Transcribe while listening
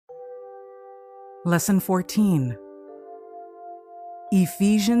Lesson 14.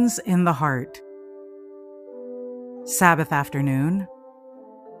 Ephesians in the Heart. Sabbath Afternoon,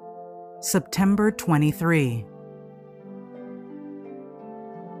 September 23.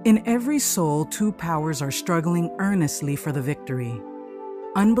 In every soul, two powers are struggling earnestly for the victory.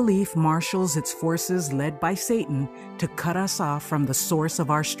 Unbelief marshals its forces led by Satan to cut us off from the source of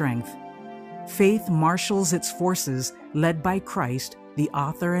our strength. Faith marshals its forces led by Christ, the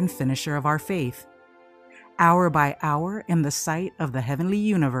author and finisher of our faith. Hour by hour, in the sight of the heavenly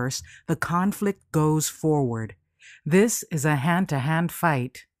universe, the conflict goes forward. This is a hand-to-hand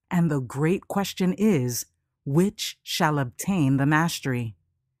fight, and the great question is, which shall obtain the mastery?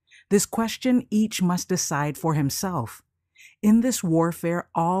 This question each must decide for himself. In this warfare,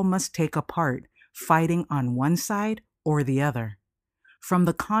 all must take a part, fighting on one side or the other. From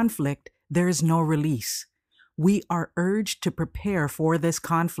the conflict, there is no release. We are urged to prepare for this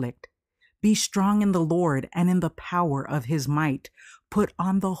conflict. Be strong in the Lord and in the power of his might. Put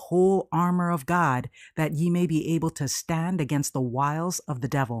on the whole armor of God, that ye may be able to stand against the wiles of the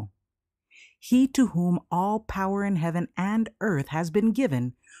devil. He to whom all power in heaven and earth has been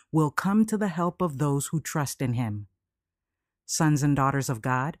given will come to the help of those who trust in him. Sons and Daughters of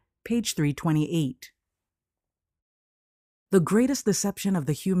God, page 328. The greatest deception of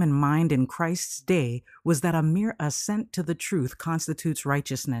the human mind in Christ's day was that a mere assent to the truth constitutes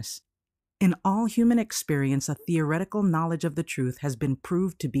righteousness. In all human experience, a theoretical knowledge of the truth has been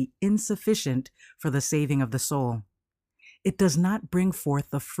proved to be insufficient for the saving of the soul. It does not bring forth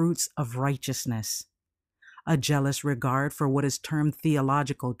the fruits of righteousness. A jealous regard for what is termed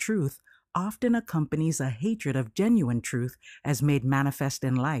theological truth often accompanies a hatred of genuine truth as made manifest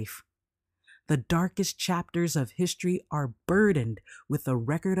in life. The darkest chapters of history are burdened with the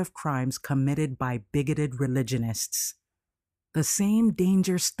record of crimes committed by bigoted religionists. The same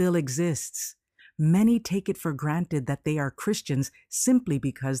danger still exists. Many take it for granted that they are Christians simply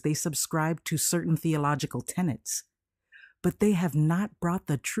because they subscribe to certain theological tenets. But they have not brought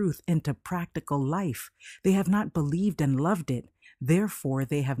the truth into practical life. They have not believed and loved it. Therefore,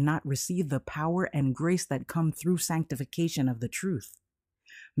 they have not received the power and grace that come through sanctification of the truth.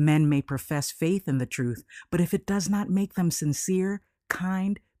 Men may profess faith in the truth, but if it does not make them sincere,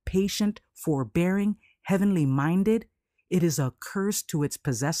 kind, patient, forbearing, heavenly minded, it is a curse to its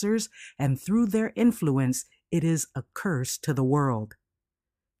possessors, and through their influence, it is a curse to the world.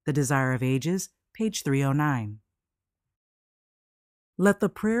 The Desire of Ages, page 309. Let the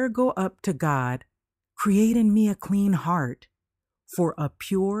prayer go up to God, create in me a clean heart, for a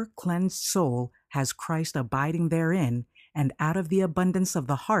pure, cleansed soul has Christ abiding therein, and out of the abundance of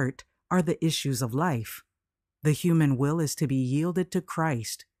the heart are the issues of life. The human will is to be yielded to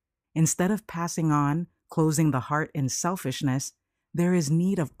Christ. Instead of passing on, closing the heart in selfishness, there is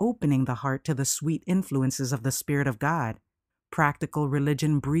need of opening the heart to the sweet influences of the Spirit of God. Practical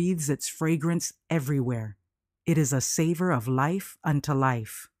religion breathes its fragrance everywhere. It is a savor of life unto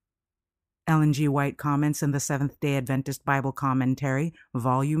life. Ellen G. White comments in the Seventh-day Adventist Bible Commentary,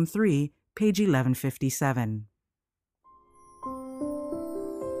 Volume 3, page 1157.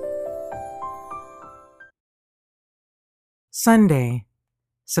 Sunday,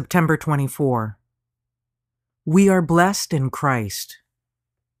 September 24. We are blessed in Christ.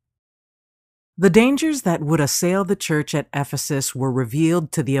 The dangers that would assail the church at Ephesus were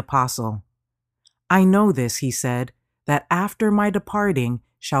revealed to the apostle. I know this, he said, that after my departing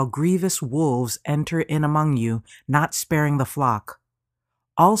shall grievous wolves enter in among you, not sparing the flock.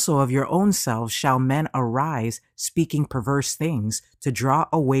 Also of your own selves shall men arise, speaking perverse things, to draw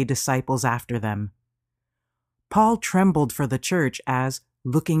away disciples after them. Paul trembled for the church as,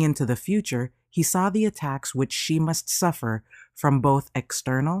 looking into the future, he saw the attacks which she must suffer from both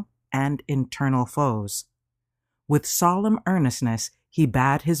external and internal foes. With solemn earnestness, he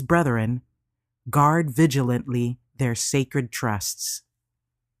bade his brethren guard vigilantly their sacred trusts.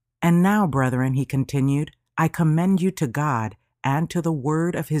 And now, brethren, he continued, I commend you to God and to the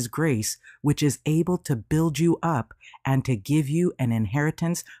word of his grace, which is able to build you up and to give you an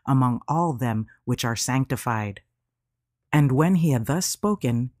inheritance among all them which are sanctified. And when he had thus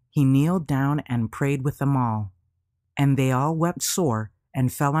spoken, he kneeled down and prayed with them all. And they all wept sore,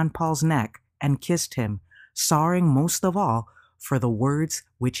 and fell on Paul's neck, and kissed him, sorrowing most of all for the words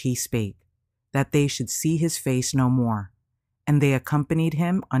which he spake, that they should see his face no more. And they accompanied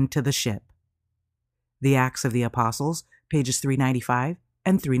him unto the ship. The Acts of the Apostles, pages 395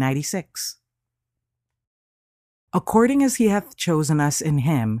 and 396. According as he hath chosen us in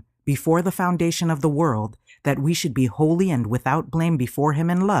him, before the foundation of the world, that we should be holy and without blame before him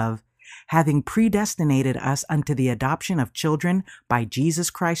in love, having predestinated us unto the adoption of children by Jesus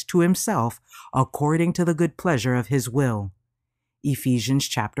Christ to himself, according to the good pleasure of his will. Ephesians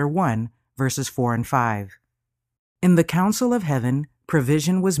chapter 1, verses 4 and 5. In the council of heaven,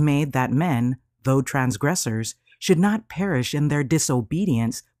 provision was made that men, though transgressors, should not perish in their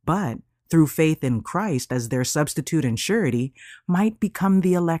disobedience, but, through faith in Christ as their substitute and surety, might become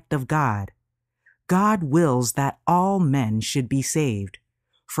the elect of God. God wills that all men should be saved,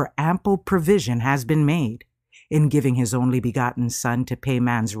 for ample provision has been made, in giving his only begotten Son to pay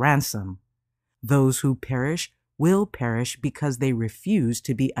man's ransom. Those who perish will perish because they refuse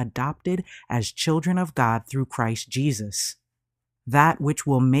to be adopted as children of God through Christ Jesus. That which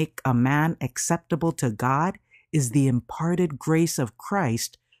will make a man acceptable to God is the imparted grace of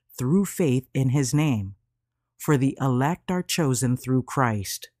Christ through faith in his name. For the elect are chosen through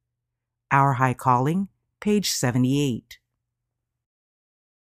Christ. Our High Calling, page 78.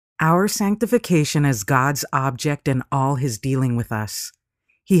 Our sanctification is God's object in all his dealing with us.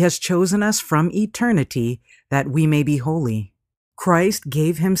 He has chosen us from eternity that we may be holy. Christ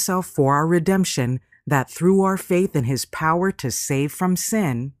gave himself for our redemption, that through our faith in his power to save from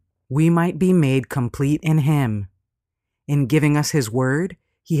sin, we might be made complete in him. In giving us his word,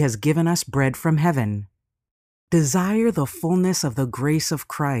 he has given us bread from heaven. Desire the fullness of the grace of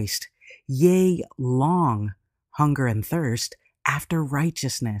Christ, yea, long, hunger and thirst, after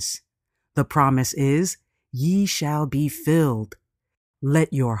righteousness. The promise is, ye shall be filled.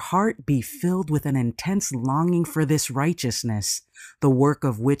 Let your heart be filled with an intense longing for this righteousness, the work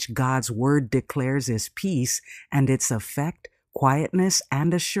of which God's word declares is peace, and its effect, quietness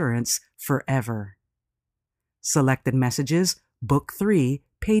and assurance forever. Selected Messages, Book 3,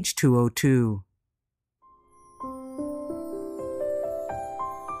 page 202.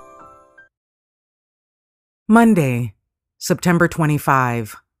 Monday, September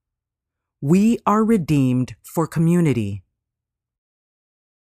 25. We are redeemed for community.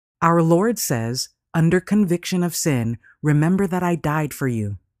 Our Lord says, under conviction of sin, remember that I died for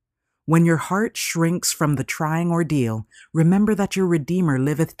you. When your heart shrinks from the trying ordeal, remember that your Redeemer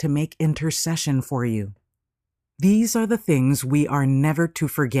liveth to make intercession for you. These are the things we are never to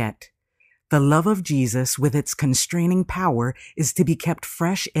forget. The love of Jesus with its constraining power is to be kept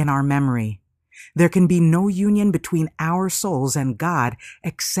fresh in our memory. There can be no union between our souls and God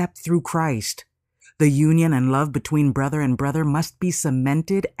except through Christ. The union and love between brother and brother must be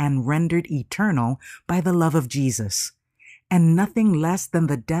cemented and rendered eternal by the love of Jesus. And nothing less than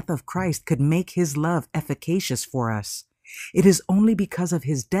the death of Christ could make his love efficacious for us. It is only because of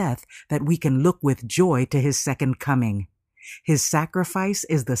his death that we can look with joy to his second coming. His sacrifice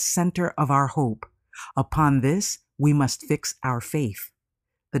is the center of our hope. Upon this, we must fix our faith.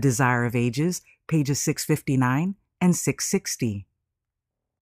 The Desire of Ages, pages 659 and 660.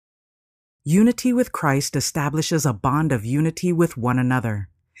 Unity with Christ establishes a bond of unity with one another.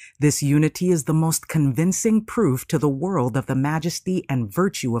 This unity is the most convincing proof to the world of the majesty and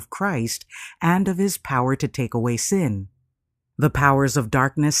virtue of Christ and of his power to take away sin. The powers of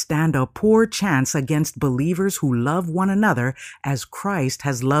darkness stand a poor chance against believers who love one another as Christ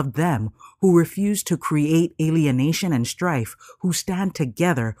has loved them, who refuse to create alienation and strife, who stand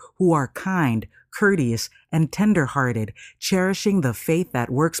together, who are kind, courteous, and tender-hearted, cherishing the faith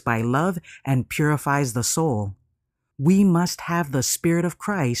that works by love and purifies the soul. We must have the Spirit of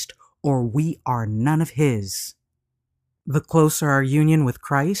Christ, or we are none of his. The closer our union with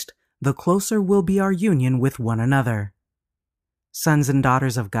Christ, the closer will be our union with one another. Sons and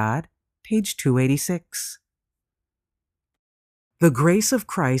Daughters of God, page 286. The grace of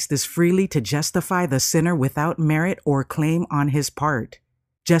Christ is freely to justify the sinner without merit or claim on his part.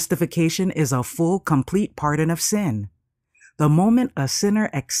 Justification is a full, complete pardon of sin. The moment a sinner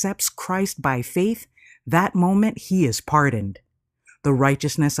accepts Christ by faith, that moment he is pardoned. The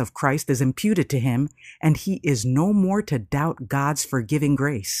righteousness of Christ is imputed to him, and he is no more to doubt God's forgiving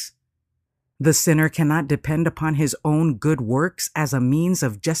grace. The sinner cannot depend upon his own good works as a means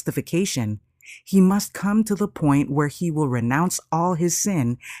of justification. He must come to the point where he will renounce all his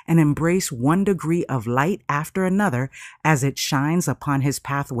sin and embrace one degree of light after another as it shines upon his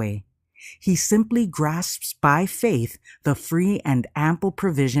pathway. He simply grasps by faith the free and ample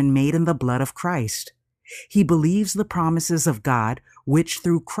provision made in the blood of Christ. He believes the promises of God, which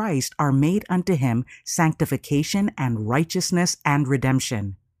through Christ are made unto him sanctification and righteousness and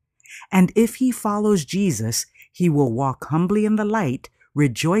redemption. And if he follows Jesus, he will walk humbly in the light,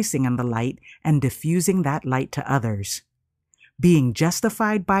 rejoicing in the light, and diffusing that light to others. Being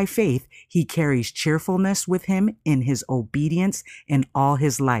justified by faith, he carries cheerfulness with him in his obedience in all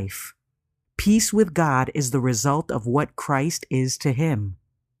his life. Peace with God is the result of what Christ is to him.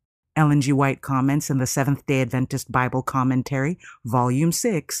 Ellen G. White Comments in the Seventh-day Adventist Bible Commentary, Volume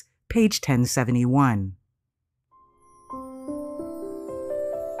 6, page 1071.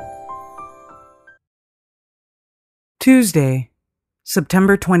 Tuesday,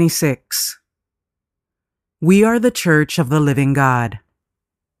 September 26. We are the Church of the Living God.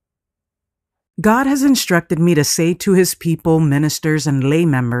 God has instructed me to say to His people, ministers, and lay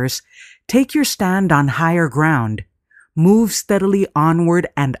members, take your stand on higher ground. Move steadily onward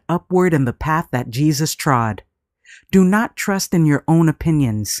and upward in the path that Jesus trod. Do not trust in your own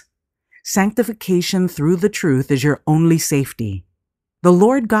opinions. Sanctification through the truth is your only safety. The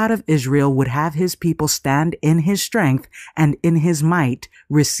Lord God of Israel would have His people stand in His strength and in His might,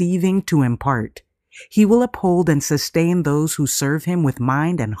 receiving to impart. He will uphold and sustain those who serve Him with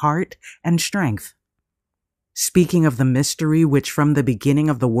mind and heart and strength. Speaking of the mystery which from the beginning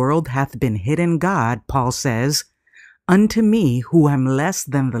of the world hath been hid in God, Paul says, Unto me, who am less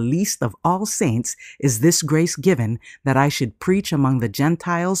than the least of all saints, is this grace given, that I should preach among the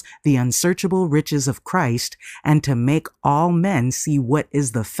Gentiles the unsearchable riches of Christ, and to make all men see what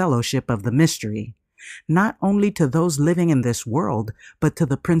is the fellowship of the mystery, not only to those living in this world, but to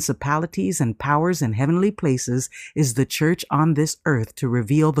the principalities and powers in heavenly places is the church on this earth to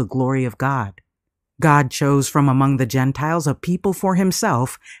reveal the glory of God. God chose from among the Gentiles a people for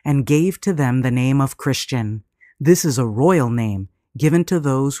Himself, and gave to them the name of Christian. This is a royal name, given to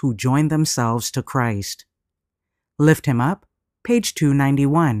those who join themselves to Christ. Lift Him Up, page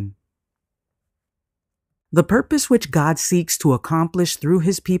 291. The purpose which God seeks to accomplish through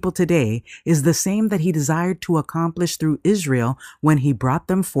His people today is the same that He desired to accomplish through Israel when He brought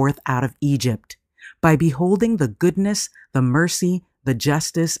them forth out of Egypt. By beholding the goodness, the mercy, the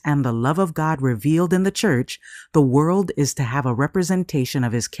justice, and the love of God revealed in the church, the world is to have a representation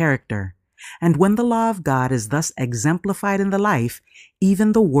of His character. And when the law of God is thus exemplified in the life,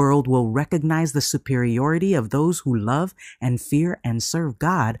 even the world will recognize the superiority of those who love and fear and serve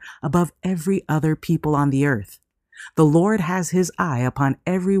God above every other people on the earth. The Lord has His eye upon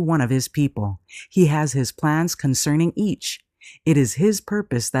every one of His people. He has His plans concerning each. It is His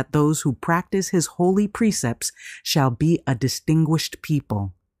purpose that those who practice His holy precepts shall be a distinguished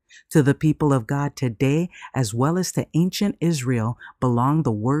people. To the people of God today, as well as to ancient Israel, belong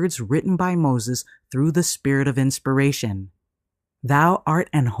the words written by Moses through the spirit of inspiration. Thou art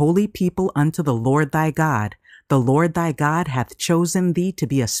an holy people unto the Lord thy God. The Lord thy God hath chosen thee to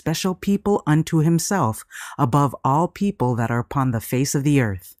be a special people unto Himself, above all people that are upon the face of the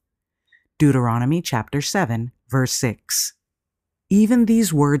earth. Deuteronomy chapter 7, verse 6. Even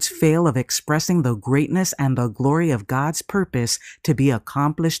these words fail of expressing the greatness and the glory of God's purpose to be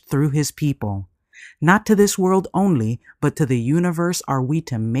accomplished through His people. Not to this world only, but to the universe are we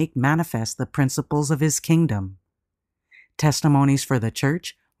to make manifest the principles of His kingdom. Testimonies for the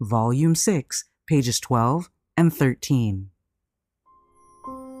Church, Volume 6, pages 12 and 13.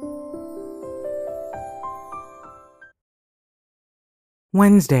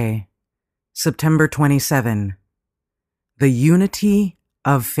 Wednesday, September 27. The unity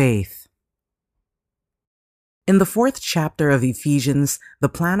of faith. In the 4th chapter of Ephesians, the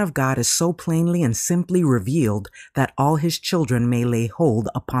plan of God is so plainly and simply revealed that all His children may lay hold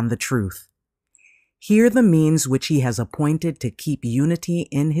upon the truth. Here the means which He has appointed to keep unity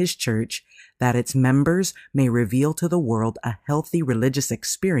in His church, that its members may reveal to the world a healthy religious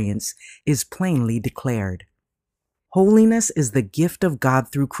experience, is plainly declared. Holiness is the gift of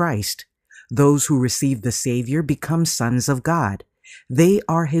God through Christ. Those who receive the Savior become sons of God. They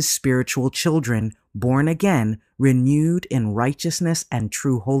are His spiritual children, born again, renewed in righteousness and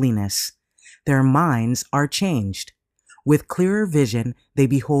true holiness. Their minds are changed. With clearer vision, they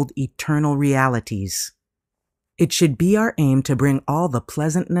behold eternal realities. It should be our aim to bring all the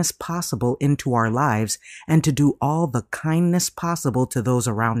pleasantness possible into our lives and to do all the kindness possible to those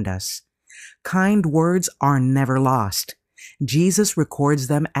around us. Kind words are never lost. Jesus records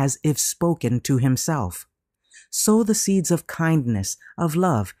them as if spoken to Himself. Sow the seeds of kindness, of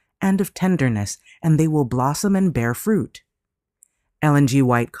love, and of tenderness, and they will blossom and bear fruit. Ellen G.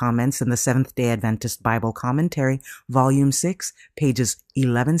 White Comments in the Seventh-day Adventist Bible Commentary, Volume 6, pages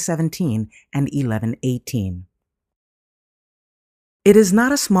 1117 and 1118. It is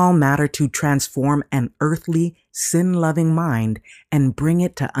not a small matter to transform an earthly, sin-loving mind and bring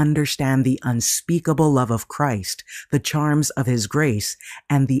it to understand the unspeakable love of Christ, the charms of His grace,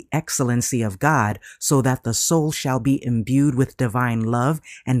 and the excellency of God, so that the soul shall be imbued with divine love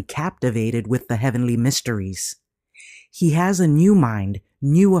and captivated with the heavenly mysteries. He has a new mind,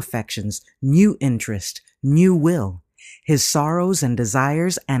 new affections, new interest, new will. His sorrows and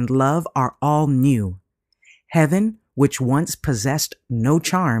desires and love are all new. Heaven, which once possessed no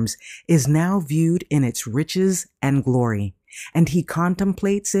charms, is now viewed in its riches and glory, and he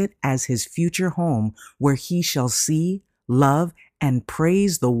contemplates it as his future home, where he shall see, love, and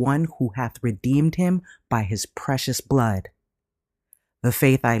praise the one who hath redeemed him by his precious blood. The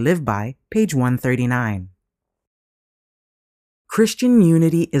Faith I Live By, page 139. Christian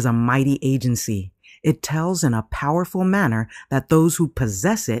unity is a mighty agency. It tells in a powerful manner that those who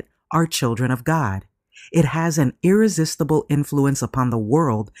possess it are children of God. It has an irresistible influence upon the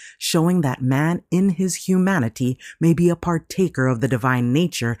world, showing that man in his humanity may be a partaker of the divine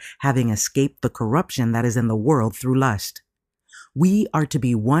nature, having escaped the corruption that is in the world through lust. We are to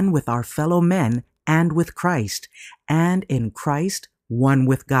be one with our fellow men and with Christ, and in Christ one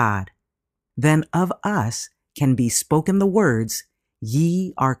with God. Then of us can be spoken the words,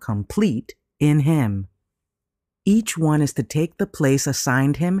 "Ye are complete in him." Each one is to take the place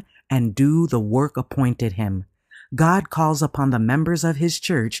assigned him and do the work appointed him. God calls upon the members of his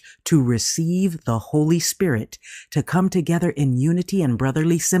church to receive the Holy Spirit, to come together in unity and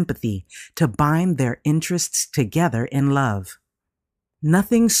brotherly sympathy, to bind their interests together in love.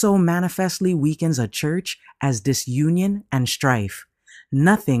 Nothing so manifestly weakens a church as disunion and strife.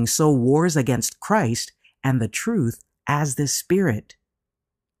 Nothing so wars against Christ and the truth as this spirit.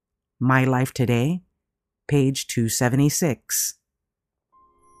 My Life Today, page 276.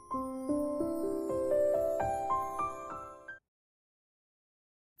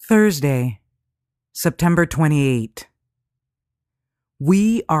 Thursday, September 28.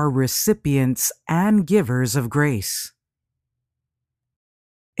 We are recipients and givers of grace.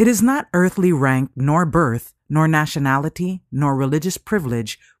 It is not earthly rank, nor birth, nor nationality, nor religious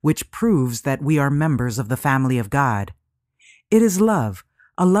privilege which proves that we are members of the family of God. It is love,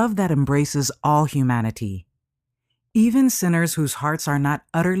 a love that embraces all humanity. Even sinners whose hearts are not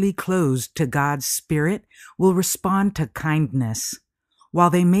utterly closed to God's Spirit will respond to kindness. While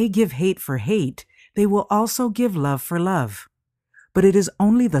they may give hate for hate, they will also give love for love. But it is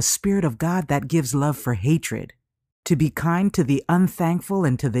only the Spirit of God that gives love for hatred. To be kind to the unthankful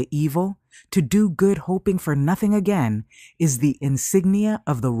and to the evil, to do good hoping for nothing again, is the insignia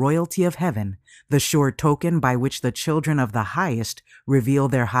of the royalty of heaven, the sure token by which the children of the highest reveal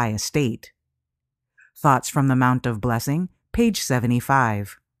their high estate. Thoughts from the Mount of Blessing, page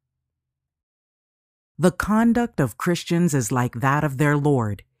 75. The conduct of Christians is like that of their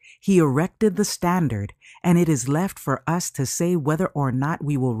Lord. He erected the standard, and it is left for us to say whether or not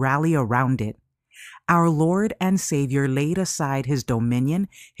we will rally around it. Our Lord and Savior laid aside his dominion,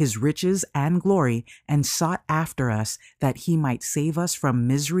 his riches, and glory, and sought after us that he might save us from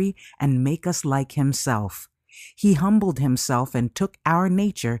misery and make us like himself. He humbled himself and took our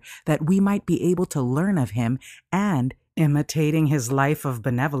nature that we might be able to learn of him and, imitating his life of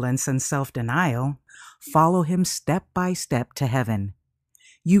benevolence and self-denial, follow him step by step to heaven.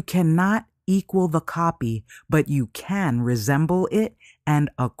 You cannot equal the copy, but you can resemble it, and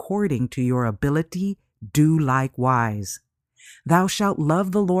according to your ability, do likewise. Thou shalt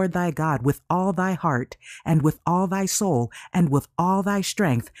love the Lord thy God with all thy heart, and with all thy soul, and with all thy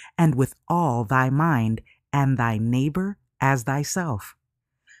strength, and with all thy mind, and thy neighbor as thyself.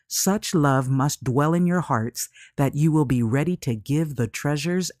 Such love must dwell in your hearts, that you will be ready to give the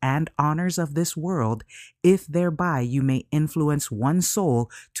treasures and honors of this world, if thereby you may influence one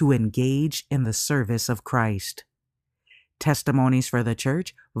soul to engage in the service of Christ. Testimonies for the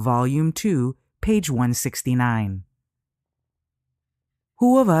Church, Volume 2, page 169.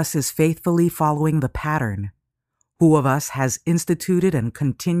 Who of us is faithfully following the pattern? Who of us has instituted and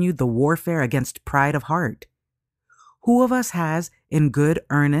continued the warfare against pride of heart? Who of us has, in good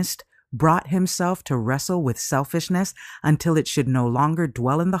earnest, brought himself to wrestle with selfishness until it should no longer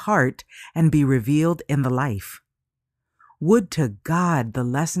dwell in the heart and be revealed in the life? Would to God the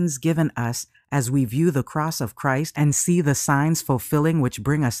lessons given us as we view the cross of Christ and see the signs fulfilling which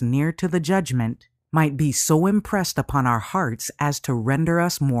bring us near to the judgment might be so impressed upon our hearts as to render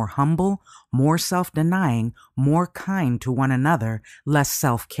us more humble, more self-denying, more kind to one another, less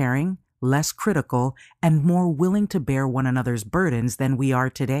self-caring, less critical, and more willing to bear one another's burdens than we are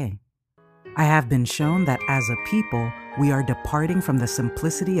today. I have been shown that as a people, we are departing from the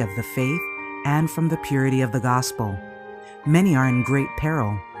simplicity of the faith and from the purity of the gospel. Many are in great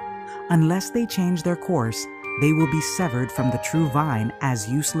peril. Unless they change their course, they will be severed from the true vine as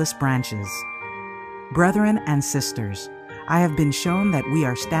useless branches. Brethren and sisters, I have been shown that we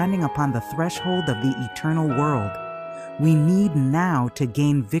are standing upon the threshold of the eternal world. We need now to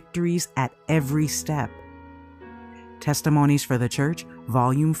gain victories at every step. Testimonies for the Church,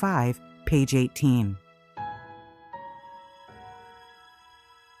 Volume 5, page 18.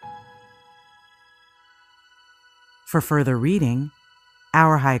 For further reading,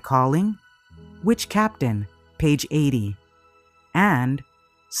 Our High Calling, Which Captain, page 80, and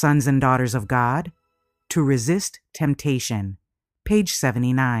Sons and Daughters of God, To Resist Temptation, page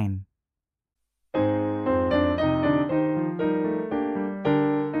 79.